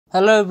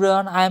Hello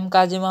everyone, I am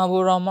Kazim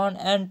Abu Rahman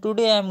and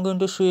today I am going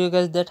to show you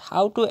guys that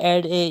how to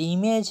add a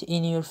image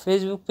in your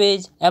Facebook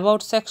page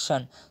about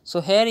section. So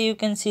here you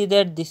can see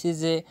that this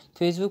is a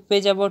Facebook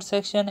page about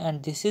section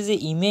and this is the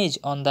image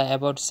on the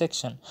about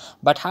section.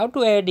 But how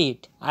to add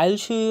it? I'll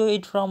show you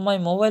it from my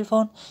mobile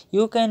phone.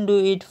 You can do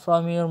it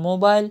from your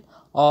mobile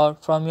or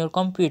from your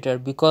computer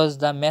because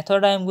the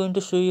method I am going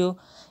to show you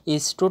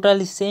is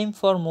totally same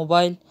for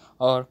mobile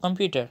or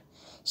computer.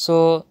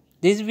 So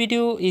this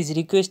video is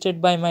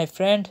requested by my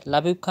friend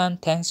Labib Khan.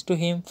 Thanks to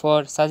him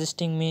for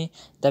suggesting me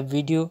the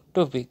video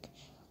topic.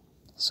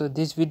 So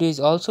this video is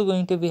also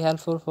going to be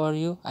helpful for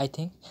you, I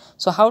think.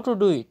 So how to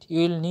do it?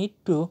 You will need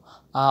to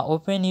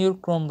open your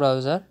Chrome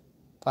browser.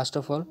 First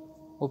of all,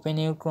 open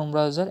your Chrome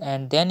browser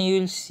and then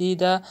you will see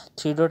the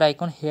three dot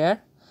icon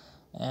here.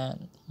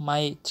 And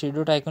my three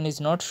dot icon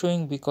is not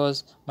showing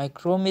because my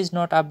Chrome is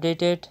not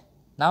updated.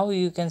 Now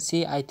you can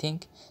see, I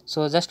think.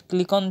 So just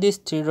click on this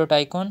three dot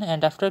icon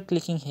and after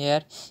clicking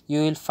here you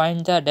will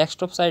find the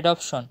desktop side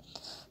option.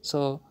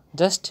 So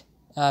just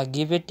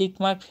give a tick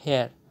mark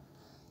here.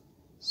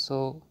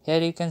 So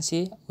here you can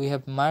see we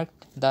have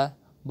marked the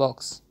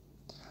box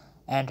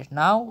and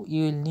now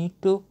you will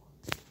need to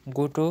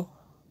go to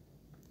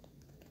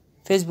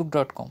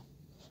facebook.com.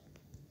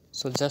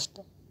 So just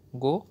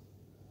go,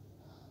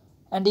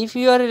 and if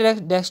you are a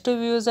desktop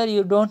user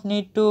you don't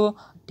need to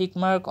tick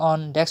mark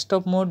on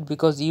desktop mode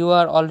because you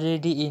are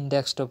already in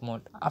desktop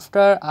mode.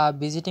 After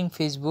visiting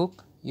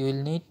Facebook you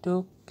will need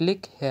to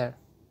click here.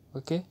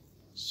 Okay,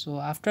 so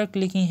after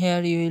clicking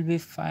here you will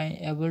be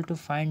able to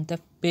find the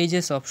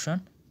pages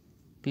option.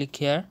 Click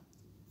here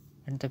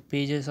at the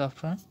pages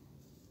option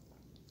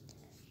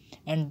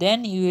and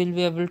then you will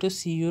be able to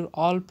see your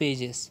all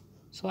pages.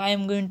 So I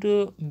am going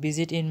to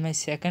visit in my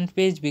second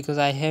page because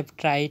I have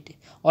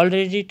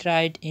already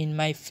tried in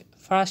my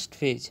first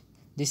page.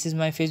 This is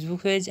my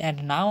Facebook page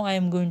and now I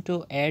am going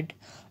to add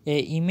a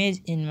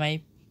image in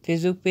my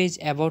Facebook page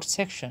about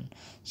section.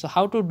 So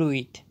how to do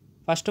it?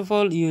 First of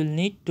all you will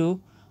need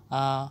to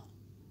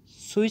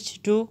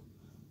switch to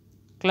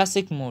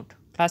classic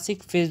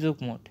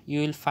Facebook mode.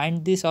 You will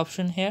find this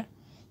option here.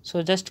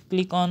 So just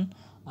click on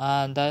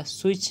the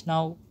switch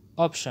now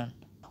option.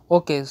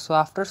 Okay, so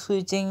after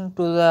switching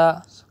to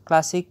the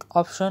classic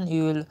option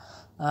you will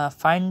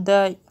find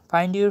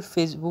your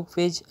Facebook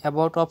page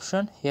about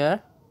option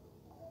here.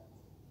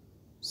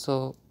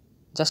 So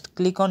just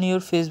click on your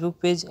Facebook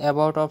page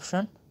about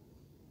option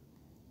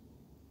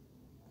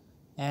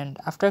and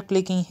after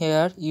clicking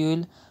here you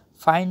will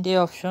find a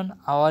option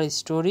our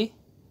story.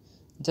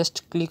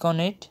 Just click on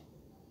it.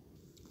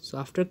 So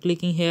after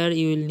clicking here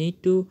you will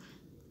need to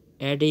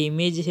add a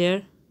image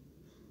here.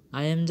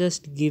 I am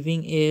just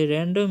giving a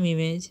random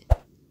image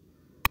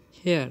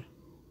here.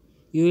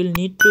 You will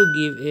need to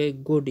give a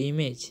good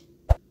image.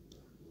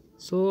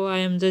 So I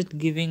am just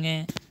giving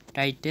a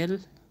title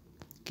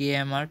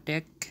KMR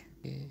Tech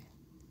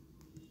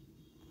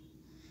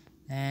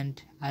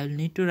and I will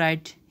need to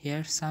write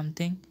here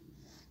something.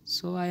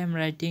 So I am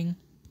writing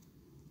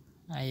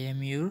I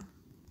am your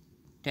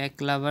tech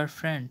lover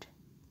friend.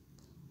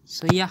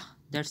 So yeah,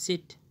 that's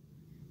it.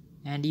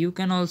 And you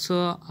can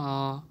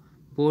also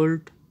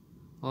bold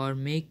or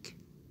make,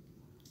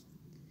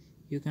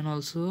 you can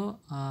also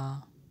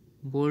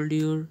bold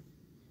your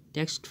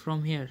text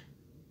from here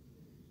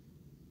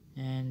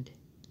and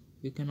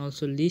you can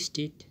also list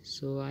it.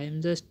 So I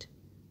am just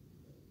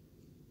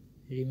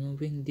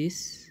removing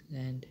this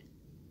and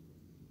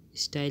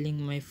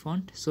styling my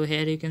font. So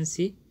here you can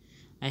see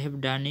I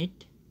have done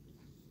it,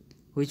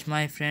 which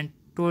my friend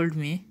told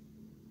me.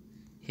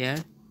 Here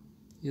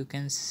you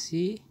can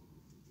see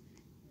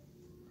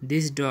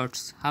these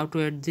dots, how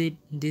to add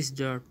these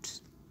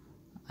dots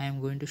I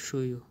am going to show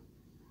you.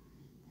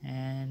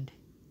 And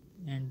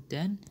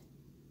then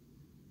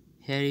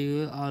here you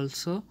will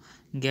also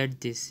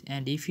get this,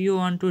 and if you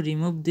want to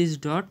remove this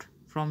dot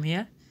from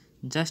here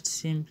just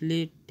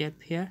simply tap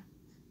here,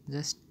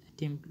 just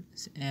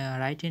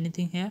write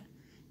anything here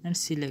and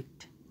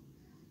select,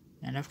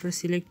 and after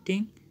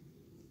selecting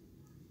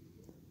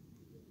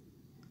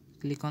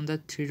click on the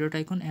three dot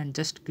icon and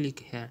just click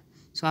here.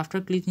 So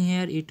after clicking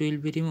here it will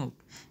be removed,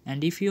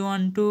 and if you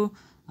want to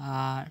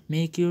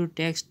make your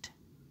text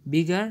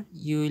bigger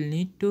you will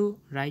need to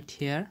write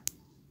here.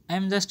 I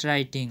am just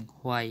writing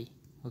why.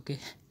 Okay,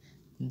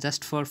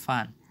 just for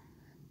fun.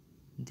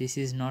 This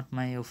is not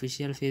my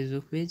official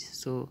Facebook page.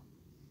 So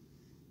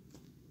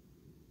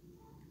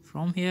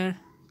from here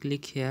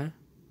click here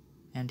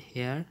and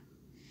here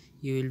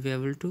you will be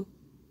able to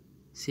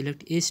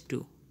select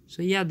H2.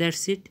 So yeah,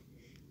 that's it.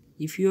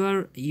 If you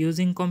are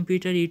using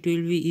computer it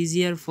will be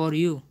easier for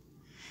you,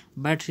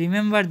 but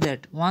remember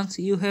that once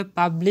you have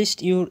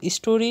published your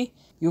story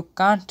you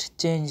can't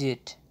change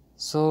it.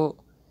 So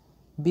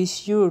be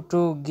sure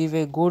to give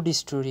a good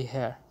story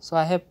here. So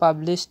I have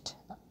published,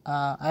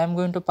 I am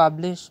going to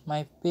publish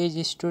my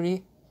page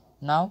story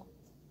now,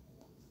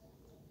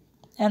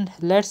 and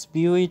let's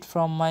view it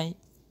from my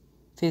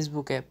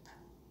Facebook app.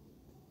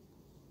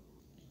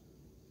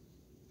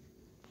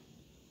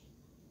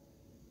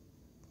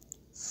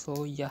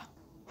 So yeah,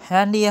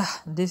 And yeah,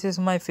 this is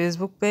my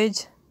Facebook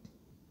page,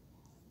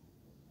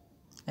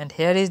 and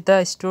here is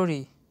the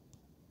story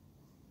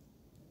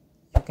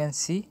you can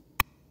see.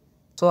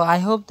 So I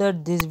hope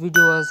that this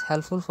video was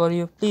helpful for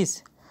you.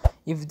 Please,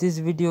 if this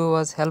video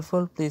was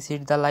helpful, please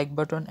hit the like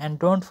button and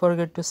don't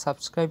forget to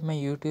subscribe my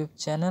YouTube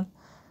channel.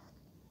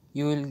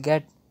 You will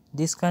get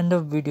this kind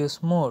of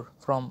videos more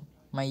from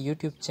my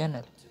YouTube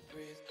channel.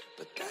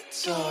 But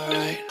that's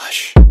alright.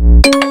 Hush.